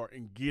where you are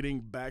and getting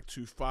back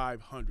to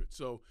 500.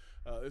 So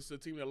this is a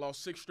team that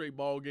lost 6 straight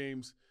ball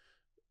games.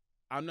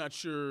 I'm not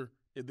sure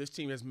if this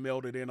team has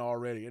melded in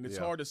already. And it's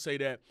hard to say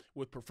that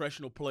with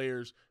professional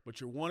players,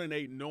 but you're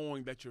 1-8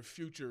 knowing that your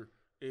future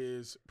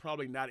is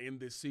probably not in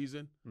this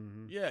season.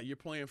 Mm-hmm. Yeah, you're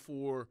playing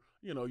for,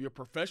 your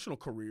professional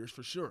careers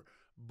for sure.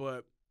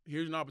 But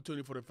here's an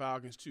opportunity for the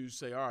Falcons to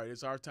say, all right,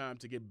 it's our time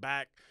to get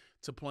back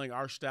to playing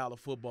our style of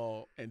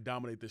football and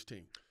dominate this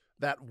team.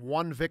 that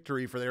one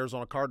victory for the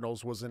Arizona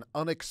Cardinals was an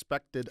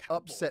unexpected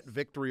upset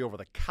victory over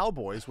the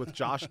Cowboys with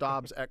Josh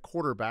Dobbs at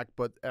quarterback,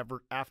 but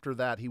after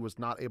that, he was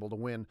not able to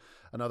win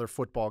another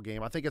football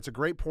game. I think it's a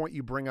great point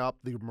you bring up,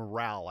 the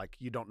morale. Like,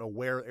 you don't know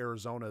where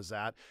Arizona is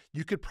at.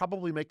 You could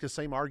probably make the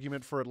same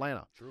argument for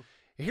Atlanta. True.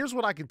 Here's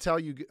what I can tell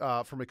you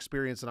from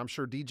experience, and I'm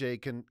sure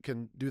DJ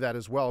can do that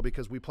as well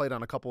because we played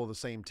on a couple of the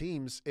same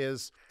teams,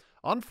 is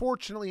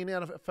unfortunately in the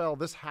NFL,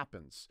 this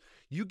happens.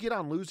 You get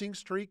on losing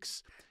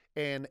streaks,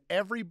 and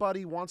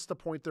everybody wants to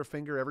point their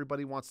finger.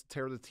 Everybody wants to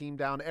tear the team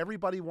down.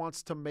 Everybody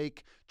wants to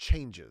make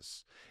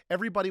changes.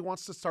 Everybody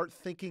wants to start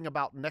thinking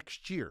about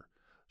next year.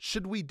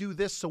 Should we do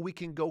this so we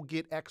can go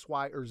get X,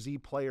 Y, or Z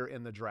player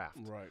in the draft?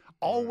 Right.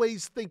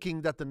 Always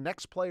thinking that the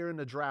next player in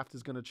the draft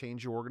is going to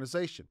change your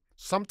organization.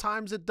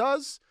 Sometimes it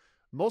does.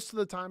 Most of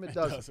the time it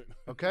doesn't.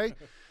 Okay?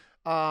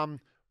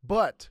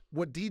 But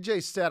what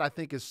DJ said I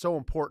think is so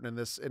important in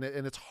this, and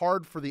it's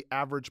hard for the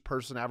average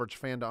person, average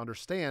fan to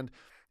understand,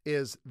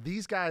 is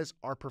these guys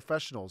are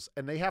professionals,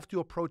 and they have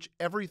to approach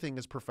everything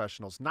as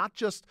professionals, not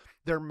just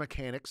their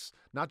mechanics,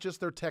 not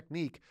just their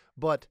technique,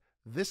 but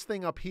this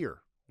thing up here,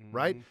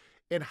 right?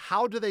 And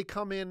how do they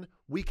come in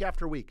week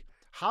after week?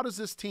 How does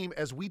this team,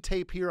 as we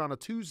tape here on a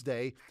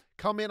Tuesday,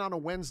 come in on a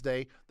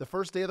Wednesday, the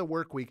first day of the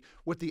work week,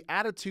 with the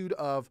attitude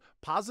of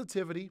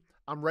positivity,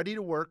 I'm ready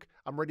to work,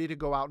 I'm ready to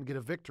go out and get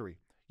a victory?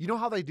 You know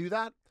how they do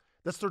that?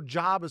 That's their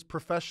job as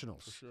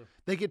professionals. For sure.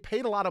 They get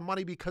paid a lot of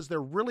money because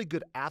they're really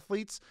good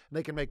athletes and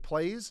they can make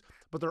plays,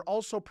 but they're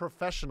also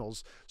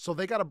professionals. So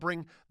they got to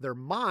bring their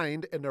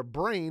mind and their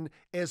brain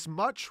as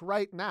much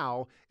right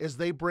now as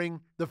they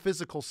bring the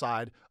physical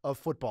side of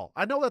football.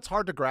 I know that's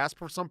hard to grasp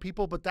for some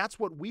people, but that's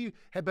what we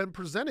have been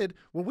presented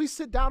when we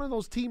sit down in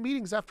those team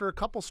meetings after a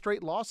couple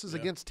straight losses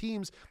against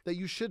teams that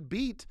you should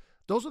beat.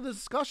 Those are the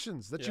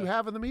discussions that you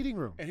have in the meeting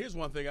room. And here's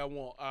one thing I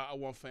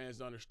want fans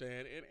to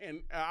understand,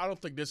 and I don't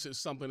think this is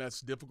something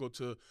that's difficult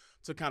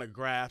to kind of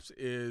grasp,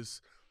 is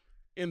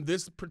in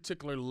this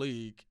particular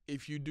league,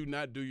 if you do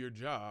not do your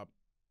job,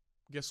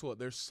 guess what?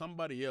 There's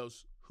somebody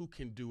else who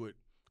can do it,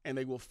 and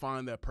they will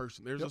find that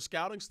person. There's a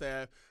scouting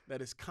staff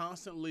that is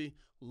constantly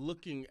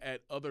looking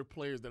at other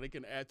players that they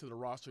can add to the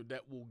roster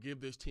that will give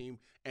this team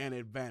an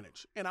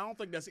advantage. And I don't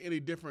think that's any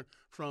different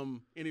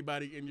from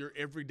anybody in your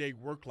everyday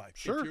work life.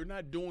 Sure. If you're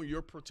not doing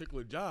your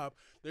particular job,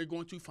 they're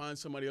going to find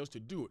somebody else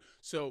to do it.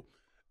 So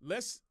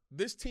this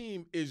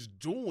team is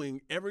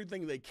doing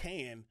everything they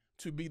can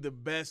to be the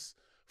best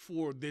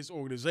for this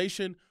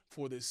organization,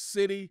 for this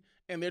city,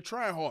 and they're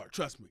trying hard,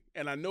 trust me.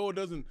 And I know it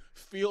doesn't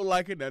feel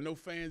like it. I know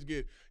fans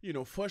get,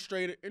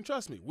 frustrated. And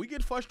trust me, we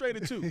get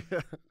frustrated too.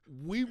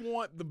 We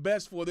want the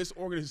best for this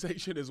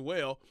organization as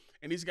well.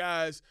 And these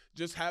guys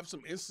just have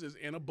some instances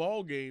in a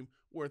ball game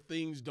where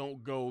things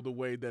don't go the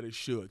way that it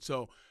should.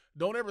 So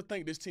don't ever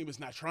think this team is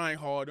not trying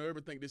hard. Don't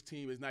ever think this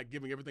team is not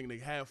giving everything they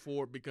have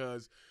for it,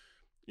 because,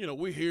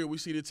 we're here. We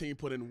see the team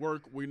put in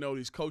work. We know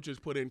these coaches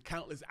put in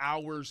countless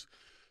hours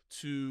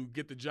to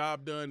get the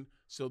job done.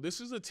 So this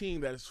is a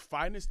team that is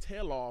fighting its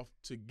tail off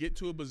to get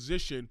to a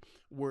position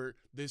where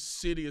this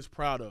city is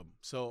proud of them.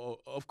 So,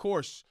 of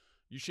course,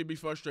 you should be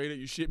frustrated.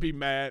 You should be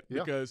mad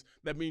because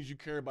that means you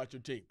care about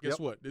your team. Guess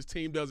what? This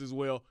team does as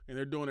well, and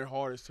they're doing their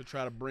hardest to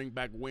try to bring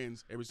back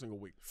wins every single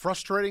week.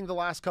 Frustrating the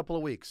last couple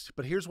of weeks.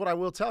 But here's what I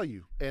will tell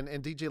you, and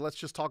DJ, let's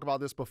just talk about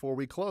this before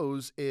we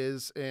close,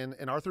 is, and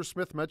Arthur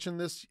Smith mentioned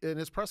this in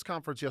his press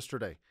conference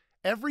yesterday,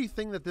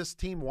 everything that this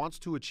team wants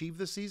to achieve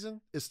this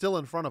season is still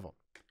in front of them.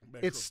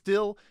 It's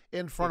still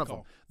in front of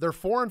them. They're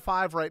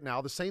 4-5 right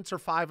now. The Saints are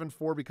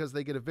 5-4 because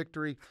they get a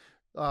victory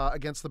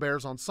against the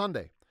Bears on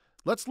Sunday.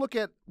 Let's look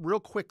at real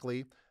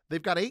quickly.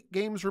 They've got 8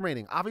 games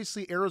remaining.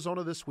 Obviously,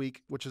 Arizona this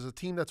week, which is a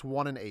team that's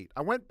 1-8.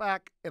 I went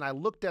back and I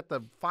looked at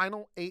the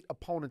final 8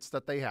 opponents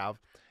that they have,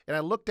 and I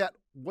looked at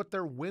what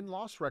their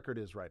win-loss record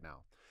is right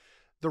now.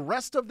 The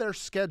rest of their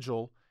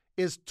schedule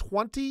is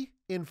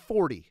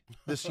 20-40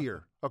 this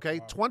year, okay?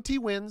 Wow. 20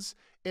 wins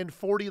and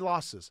 40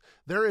 losses.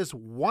 There is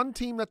one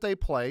team that they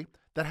play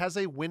that has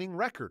a winning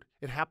record.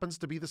 It happens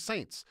to be the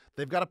Saints.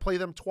 They've got to play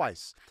them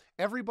twice.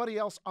 Everybody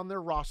else on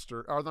their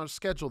roster or on their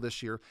schedule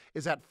this year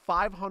is at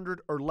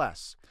 500 or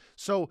less.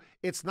 So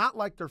it's not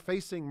like they're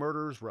facing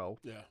murderer's row.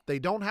 Yeah. They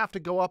don't have to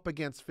go up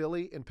against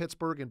Philly and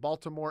Pittsburgh and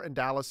Baltimore and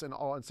Dallas and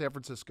San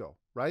Francisco,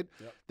 right?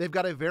 Yep. They've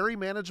got a very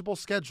manageable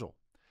schedule.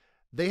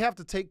 They have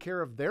to take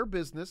care of their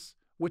business,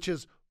 which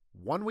is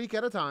 1 week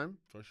at a time.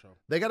 For sure.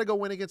 They got to go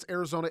win against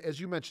Arizona,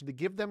 as you mentioned, to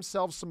give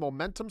themselves some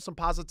momentum, some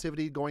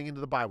positivity going into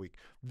the bye week.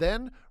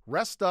 Then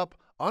rest up,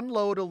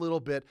 unload a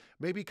little bit,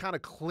 maybe kind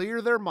of clear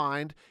their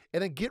mind,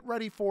 and then get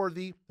ready for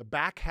the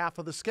back half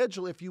of the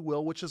schedule, if you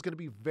will, which is going to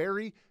be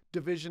very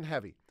division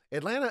heavy.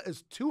 Atlanta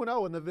is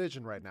 2-0 in the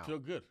division right now. Feel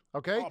good.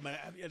 Okay? Oh, man,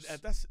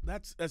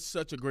 that's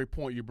such a great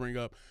point you bring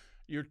up.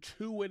 You're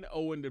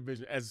 2-0 in the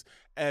division.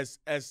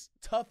 As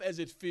tough as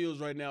it feels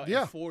right now at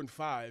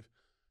 4-5,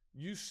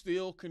 you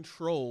still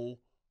control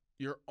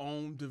your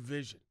own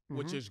division,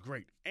 which is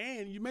great.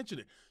 And you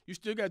mentioned it. You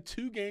still got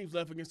 2 games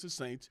left against the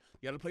Saints.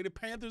 You got to play the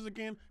Panthers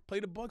again,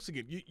 play the Bucs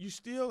again. You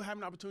still have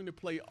an opportunity to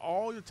play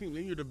all your teams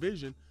in your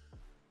division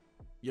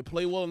you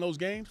play well in those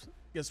games,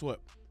 guess what?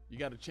 You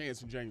got a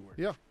chance in January.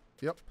 Yeah.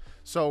 Yep.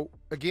 So,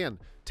 again,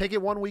 take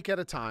it 1 week at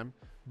a time,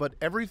 but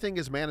everything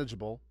is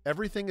manageable.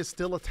 Everything is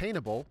still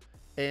attainable,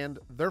 and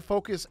their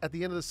focus at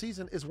the end of the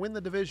season is win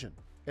the division.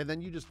 And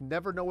then you just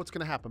never know what's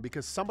going to happen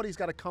because somebody's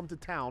got to come to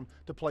town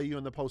to play you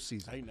in the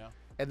postseason. Hey, now.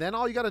 And then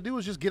all you got to do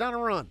is just get on a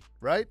run,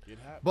 right?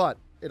 But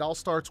it all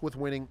starts with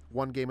winning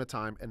one game at a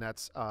time, and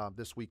that's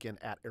this weekend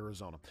at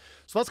Arizona.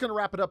 So that's going to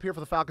wrap it up here for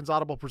the Falcons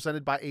Audible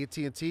presented by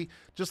AT&T.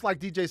 Just like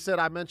DJ said,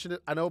 I mentioned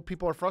it. I know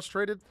people are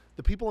frustrated.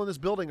 The people in this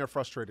building are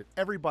frustrated.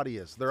 Everybody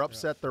is. They're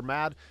upset. They're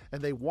mad,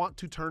 and they want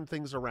to turn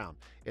things around.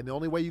 And the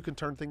only way you can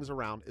turn things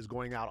around is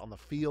going out on the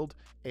field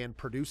and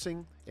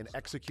producing and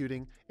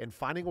executing and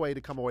finding a way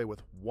to come away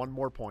with one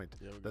more point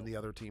than the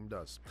other team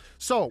does.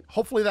 So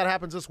hopefully that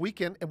happens this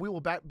weekend, and we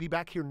will be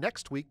back here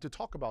next week to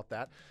talk about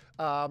that.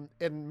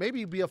 And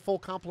maybe be a full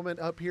complement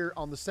up here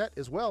on the set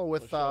as well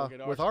with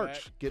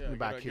Arch getting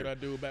back here. Get our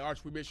dude back.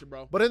 Arch, we miss you,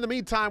 bro. But in the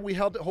meantime,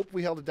 hope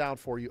we held it down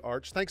for you,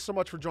 Arch. Thanks so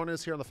much for joining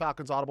us here on the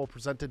Falcons Audible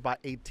presented by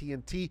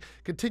AT&T.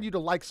 Continue to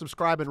like,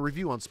 subscribe, and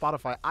review on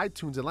Spotify,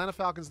 iTunes,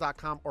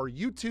 AtlantaFalcons.com, or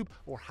YouTube,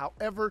 or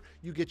however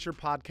you get your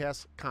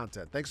podcast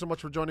content. Thanks so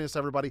much for joining us,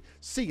 everybody.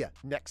 See ya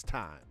next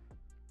time.